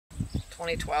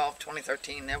2012,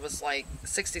 2013, there was like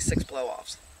 66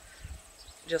 blow-offs.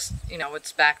 Just, you know,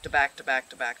 it's back to back to back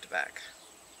to back to back.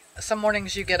 Some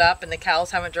mornings you get up and the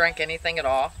cows haven't drank anything at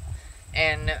all.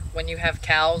 And when you have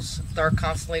cows, they're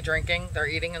constantly drinking, they're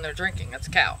eating and they're drinking. That's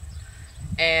a cow.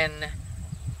 And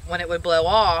when it would blow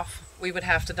off, we would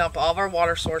have to dump all of our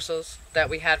water sources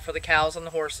that we had for the cows and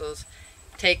the horses,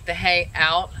 take the hay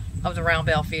out of the round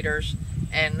bale feeders,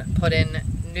 and put in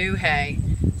new hay.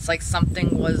 It's like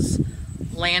something was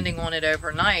landing on it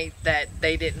overnight that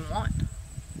they didn't want.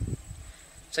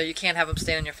 So you can't have them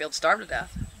stand in your field starve to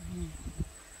death.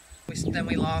 Then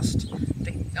we lost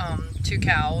the 2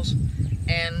 cows,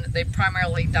 and they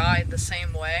primarily died the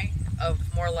same way,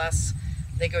 of more or less,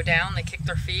 they go down, they kick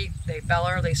their feet, they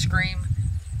beller, they scream,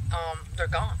 they're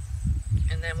gone.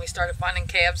 And then we started finding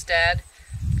calves dead,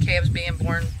 calves being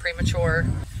born premature.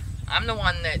 I'm the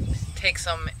one that takes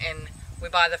them and we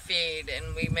buy the feed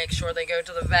and we make sure they go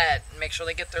to the vet and make sure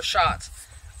they get their shots.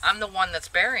 I'm the one that's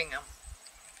burying them,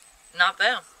 not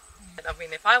them. I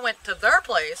mean, if I went to their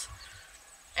place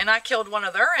and I killed one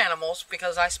of their animals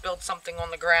because I spilled something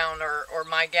on the ground or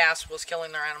my gas was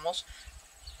killing their animals,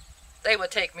 they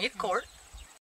would take me to court.